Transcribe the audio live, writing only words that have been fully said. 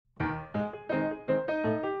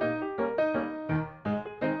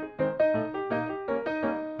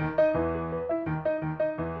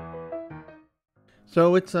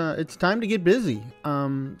So it's time to get busy.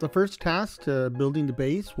 The first task to building the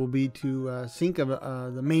base will be to sink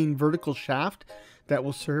the main vertical shaft that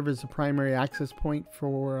will serve as the primary access point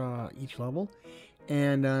for each level.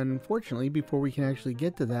 And unfortunately, before we can actually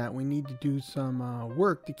get to that, we need to do some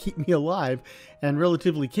work to keep me alive and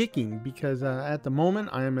relatively kicking, because at the moment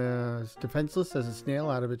I am as defenseless as a snail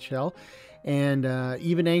out of its shell, and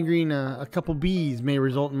even angering a couple bees may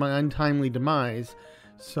result in my untimely demise.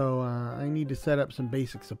 So I need to set up some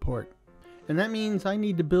basic support. And that means I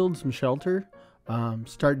need to build some shelter,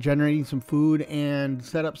 start generating some food, and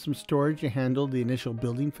set up some storage to handle the initial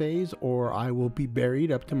building phase, or I will be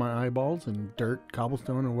buried up to my eyeballs in dirt,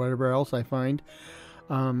 cobblestone, or whatever else I find.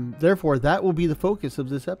 Therefore, that will be the focus of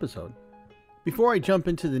this episode. Before I jump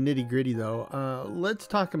into the nitty-gritty though, let's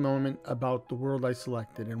talk a moment about the world I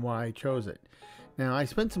selected and why I chose it. Now, I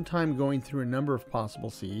spent some time going through a number of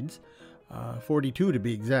possible seeds, 42 to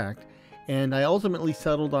be exact, and I ultimately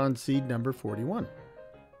settled on seed number 41.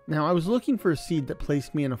 Now, I was looking for a seed that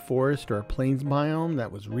placed me in a forest or a plains biome that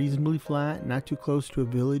was reasonably flat, not too close to a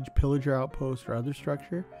village, pillager outpost, or other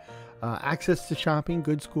structure. Access to shopping,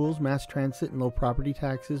 good schools, mass transit, and low property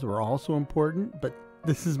taxes were also important, but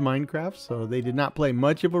this is Minecraft, so they did not play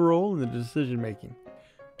much of a role in the decision making.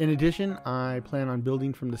 In addition, I plan on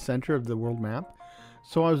building from the center of the world map,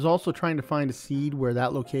 so I was also trying to find a seed where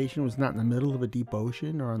that location was not in the middle of a deep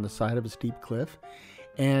ocean or on the side of a steep cliff,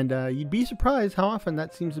 and you'd be surprised how often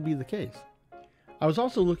that seems to be the case. I was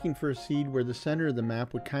also looking for a seed where the center of the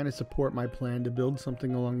map would kind of support my plan to build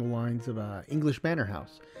something along the lines of an English manor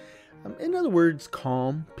house. In other words,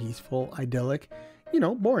 calm, peaceful, idyllic,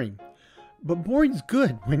 boring. But boring's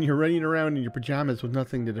good when you're running around in your pajamas with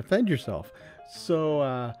nothing to defend yourself. So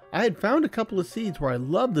I had found a couple of seeds where I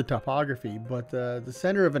loved the topography, but the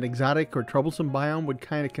center of an exotic or troublesome biome would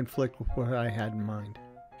kind of conflict with what I had in mind.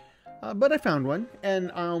 But I found one,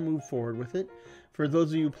 and I'll move forward with it. For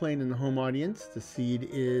those of you playing in the home audience, the seed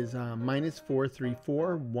is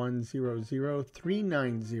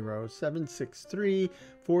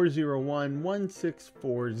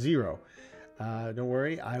 -434-100-390-763-401-1640. Don't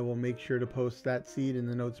worry, I will make sure to post that seed in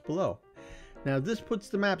the notes below. Now, this puts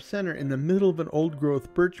the map center in the middle of an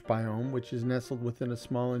old-growth birch biome, which is nestled within a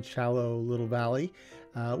small and shallow little valley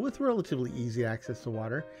with relatively easy access to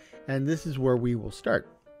water, and this is where we will start.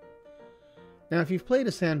 Now, if you've played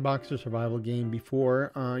a sandbox or survival game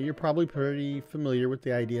before, you're probably pretty familiar with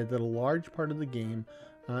the idea that a large part of the game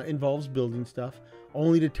involves building stuff,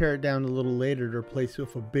 only to tear it down a little later to replace it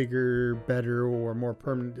with a bigger, better, or more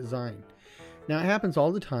permanent design. Now, it happens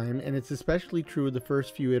all the time, and it's especially true of the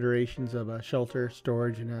first few iterations of shelter,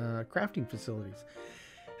 storage, and crafting facilities.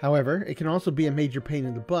 However, it can also be a major pain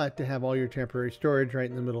in the butt to have all your temporary storage right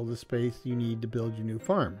in the middle of the space you need to build your new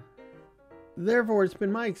farm. Therefore, it's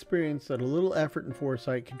been my experience that a little effort and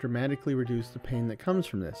foresight can dramatically reduce the pain that comes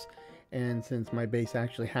from this. And since my base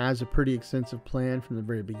actually has a pretty extensive plan from the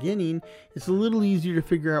very beginning, it's a little easier to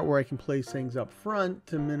figure out where I can place things up front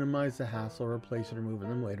to minimize the hassle of replacing or moving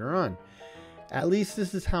them later on. At least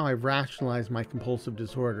this is how I've rationalized my compulsive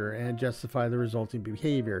disorder and justify the resulting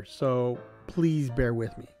behavior, so please bear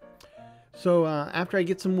with me. So after I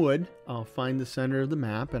get some wood, I'll find the center of the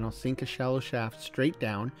map and I'll sink a shallow shaft straight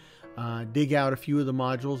down, dig out a few of the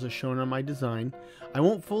modules as shown on my design. I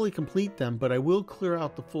won't fully complete them, but I will clear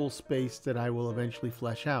out the full space that I will eventually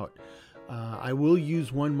flesh out. I will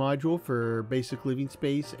use one module for basic living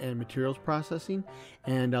space and materials processing,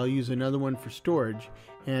 and I'll use another one for storage,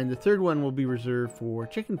 and the third one will be reserved for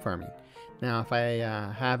chicken farming. Now, if I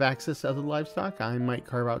have access to other livestock, I might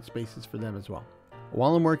carve out spaces for them as well.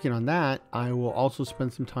 While I'm working on that, I will also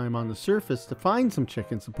spend some time on the surface to find some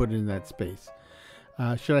chickens to put in that space.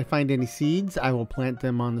 Should I find any seeds, I will plant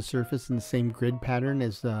them on the surface in the same grid pattern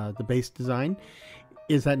as the base design.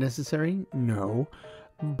 Is that necessary? No.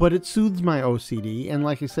 But it soothes my OCD, and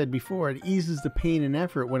like I said before, it eases the pain and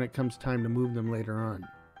effort when it comes time to move them later on.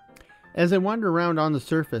 As I wander around on the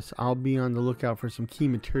surface, I'll be on the lookout for some key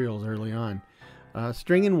materials early on.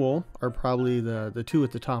 String and wool are probably the two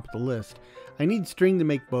at the top of the list. I need string to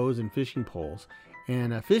make bows and fishing poles,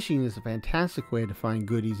 and fishing is a fantastic way to find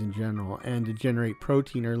goodies in general and to generate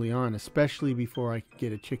protein early on, especially before I can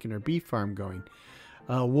get a chicken or beef farm going.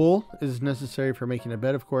 Wool is necessary for making a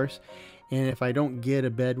bed, of course, and if I don't get a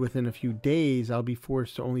bed within a few days, I'll be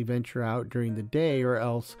forced to only venture out during the day or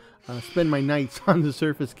else spend my nights on the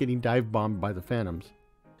surface getting dive bombed by the phantoms.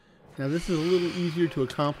 Now, this is a little easier to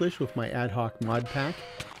accomplish with my ad hoc mod pack,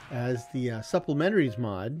 as the supplementaries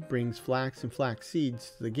mod brings flax and flax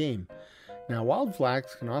seeds to the game. Now, wild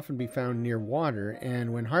flax can often be found near water,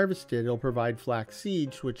 and when harvested, it'll provide flax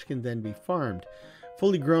seeds, which can then be farmed.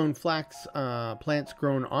 Fully grown flax plants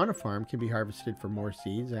grown on a farm can be harvested for more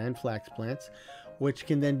seeds, and flax plants, which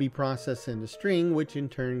can then be processed into string, which in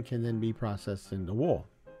turn can then be processed into wool.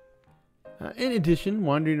 In addition,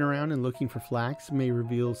 wandering around and looking for flax may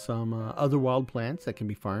reveal some other wild plants that can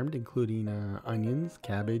be farmed, including onions,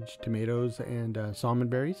 cabbage, tomatoes, and salmon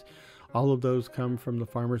berries. All of those come from the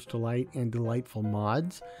Farmer's Delight and Delightful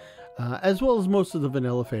mods, as well as most of the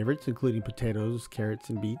vanilla favorites, including potatoes, carrots,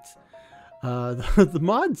 and beets. The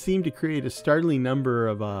mods seem to create a startling number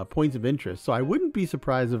of points of interest, so I wouldn't be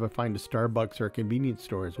surprised if I find a Starbucks or a convenience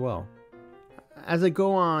store as well. As I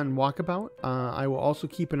go on walkabout, I will also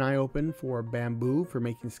keep an eye open for bamboo for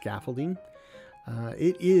making scaffolding.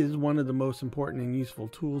 It is one of the most important and useful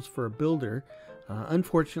tools for a builder.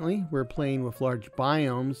 Unfortunately, we're playing with large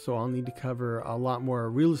biomes, so I'll need to cover a lot more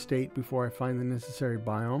real estate before I find the necessary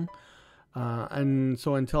biome. And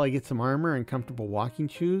so until I get some armor and comfortable walking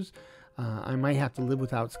shoes, I might have to live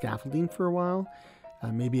without scaffolding for a while,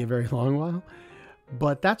 maybe a very long while.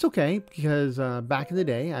 But that's okay, because back in the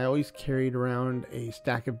day, I always carried around a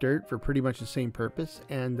stack of dirt for pretty much the same purpose,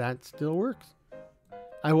 and that still works.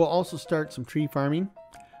 I will also start some tree farming.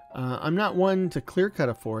 I'm not one to clear cut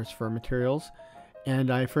a forest for materials,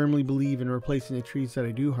 and I firmly believe in replacing the trees that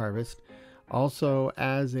I do harvest. Also,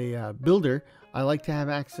 as a builder, I like to have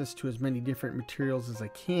access to as many different materials as I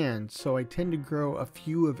can, so I tend to grow a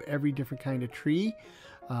few of every different kind of tree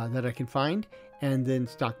that I can find, and then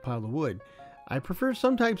stockpile the wood. I prefer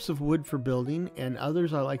some types of wood for building, and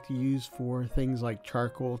others I like to use for things like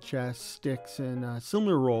charcoal chests, sticks, and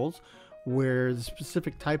similar rolls where the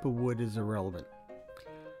specific type of wood is irrelevant.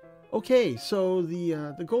 Okay, so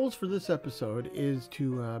the goals for this episode is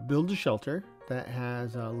to build a shelter that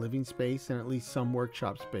has a living space and at least some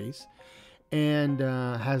workshop space, and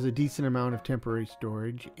has a decent amount of temporary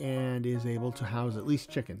storage, and is able to house at least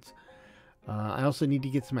chickens. I also need to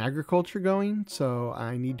get some agriculture going, so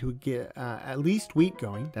I need to get at least wheat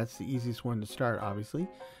going. That's the easiest one to start, obviously.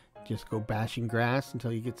 Just go bashing grass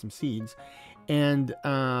until you get some seeds. And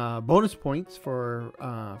bonus points for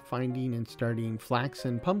finding and starting flax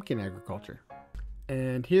and pumpkin agriculture.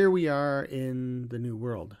 And here we are in the new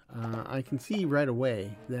world. I can see right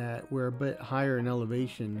away that we're a bit higher in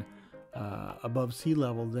elevation above sea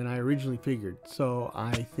level than I originally figured. So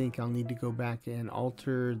I think I'll need to go back and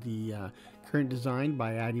alter the current design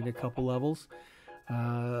by adding a couple levels.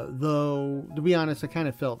 Though, to be honest, I kind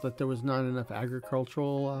of felt that there was not enough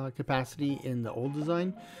agricultural capacity in the old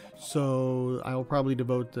design. So I will probably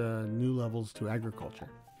devote the new levels to agriculture.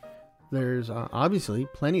 There's obviously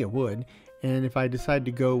plenty of wood. And if I decide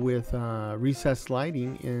to go with recessed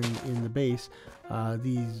lighting in the base,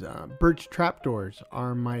 these birch trapdoors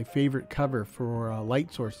are my favorite cover for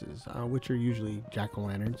light sources, which are usually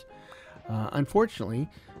jack-o'-lanterns. Unfortunately,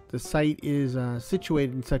 the site is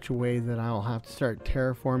situated in such a way that I'll have to start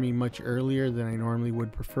terraforming much earlier than I normally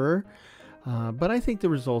would prefer, but I think the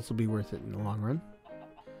results will be worth it in the long run.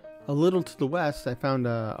 A little to the west, I found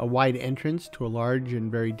a wide entrance to a large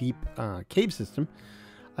and very deep cave system.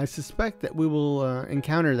 I suspect that we will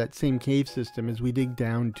encounter that same cave system as we dig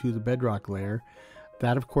down to the bedrock layer.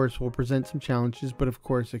 That, of course, will present some challenges, but of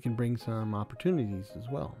course it can bring some opportunities as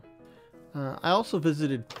well. I also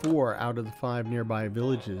visited 4 out of the 5 nearby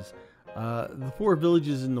villages. The 4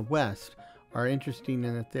 villages in the west are interesting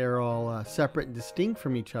in that they're all separate and distinct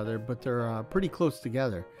from each other, but they're pretty close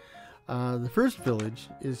together. The first village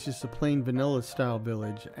is just a plain vanilla style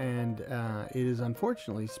village, and it is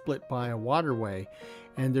unfortunately split by a waterway,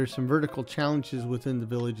 and there's some vertical challenges within the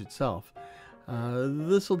village itself.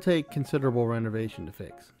 This will take considerable renovation to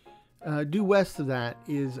fix. Due west of that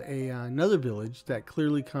is another village that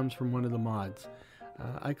clearly comes from one of the mods.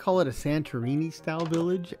 I call it a Santorini style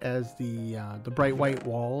village, as the bright white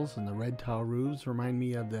walls and the red tile roofs remind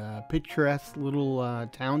me of the picturesque little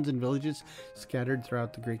towns and villages scattered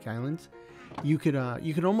throughout the Greek islands. You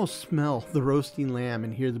could almost smell the roasting lamb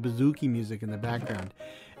and hear the bouzouki music in the background.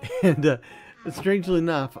 And strangely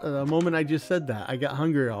enough, the moment I just said that, I got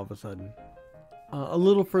hungry all of a sudden. A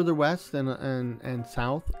little further west and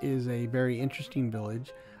south is a very interesting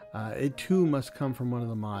village. It too must come from one of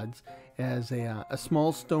the mods, as a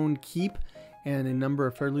small stone keep and a number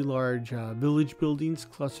of fairly large village buildings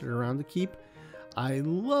clustered around the keep. I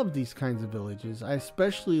love these kinds of villages. I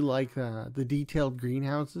especially like the detailed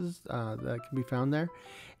greenhouses that can be found there.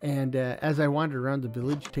 And as I wandered around the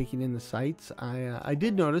village taking in the sights, I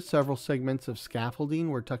did notice several segments of scaffolding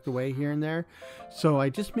were tucked away here and there. So I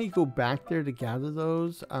just may go back there to gather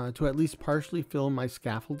those to at least partially fill my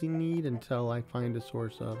scaffolding need until I find a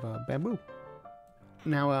source of bamboo.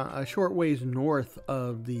 Now, a short ways north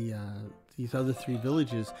of the these other 3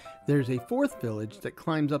 villages, there's a 4th village that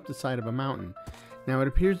climbs up the side of a mountain. Now, it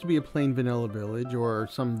appears to be a plain vanilla village, or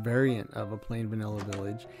some variant of a plain vanilla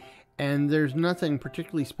village, and there's nothing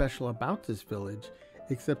particularly special about this village,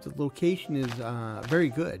 except the location is very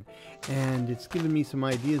good, and it's given me some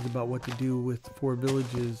ideas about what to do with 4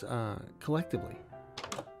 villages collectively.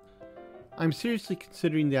 I'm seriously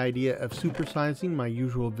considering the idea of supersizing my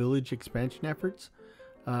usual village expansion efforts.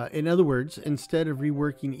 In other words, instead of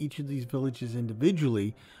reworking each of these villages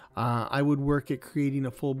individually, I would work at creating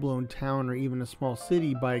a full-blown town or even a small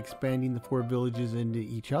city by expanding the 4 villages into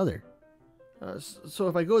each other. So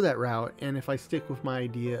if I go that route, and if I stick with my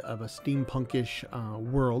idea of a steampunkish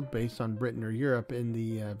world based on Britain or Europe in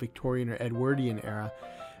the Victorian or Edwardian era,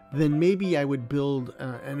 then maybe I would build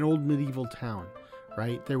an old medieval town,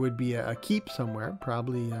 right? There would be a keep somewhere,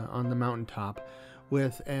 probably on the mountaintop,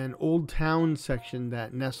 with an old town section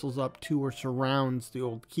that nestles up to or surrounds the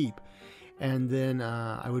old keep. And then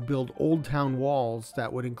I would build old town walls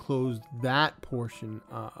that would enclose that portion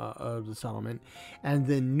of the settlement. And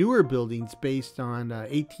then newer buildings based on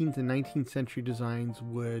 18th and 19th century designs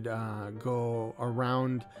would go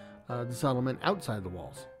around the settlement outside the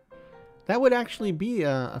walls. That would actually be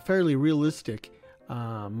a fairly realistic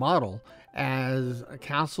model, as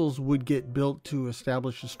castles would get built to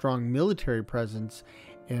establish a strong military presence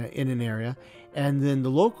in an area, and then the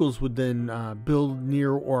locals would then build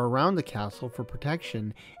near or around the castle for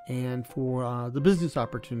protection and for the business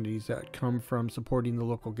opportunities that come from supporting the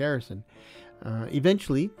local garrison.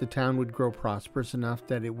 Eventually, the town would grow prosperous enough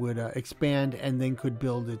that it would expand and then could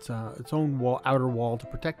build its own outer wall to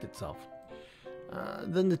protect itself.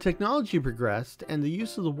 Then the technology progressed, and the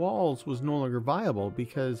use of the walls was no longer viable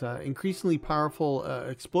because increasingly powerful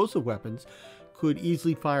explosive weapons could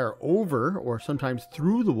easily fire over or sometimes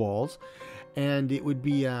through the walls, and it would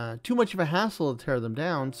be too much of a hassle to tear them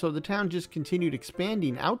down, so the town just continued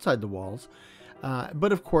expanding outside the walls.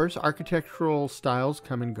 But of course, architectural styles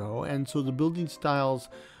come and go, and so the building styles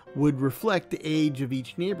would reflect the age of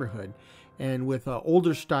each neighborhood, and with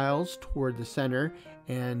older styles toward the center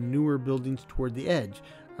and newer buildings toward the edge,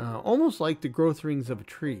 almost like the growth rings of a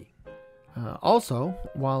tree. Also,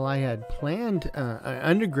 while I had planned an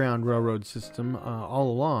underground railroad system all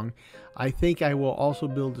along, I think I will also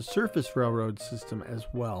build a surface railroad system as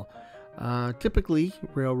well. Typically,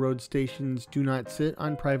 railroad stations do not sit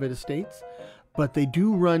on private estates, but they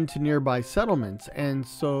do run to nearby settlements, and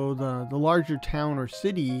so the larger town or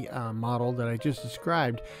city model that I just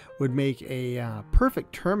described would make a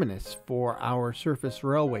perfect terminus for our surface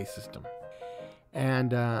railway system.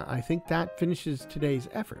 And I think that finishes today's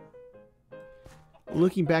effort.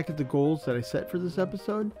 Looking back at the goals that I set for this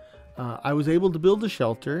episode, I was able to build a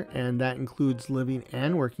shelter, and that includes living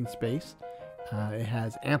and working space. It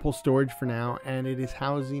has ample storage for now, and it is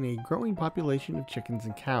housing a growing population of chickens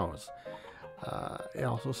and cows. It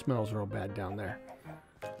also smells real bad down there.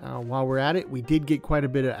 While we're at it, we did get quite a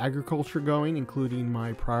bit of agriculture going, including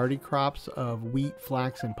my priority crops of wheat,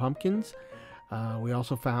 flax, and pumpkins. We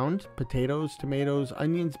also found potatoes, tomatoes,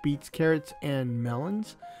 onions, beets, carrots, and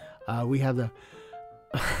melons. We have the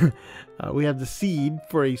seed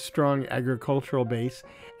for a strong agricultural base,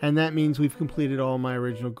 and that means we've completed all my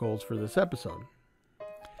original goals for this episode.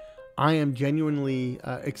 I am genuinely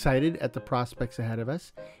excited at the prospects ahead of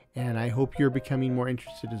us, and I hope you're becoming more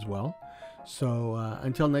interested as well. So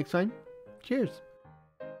until next time, cheers.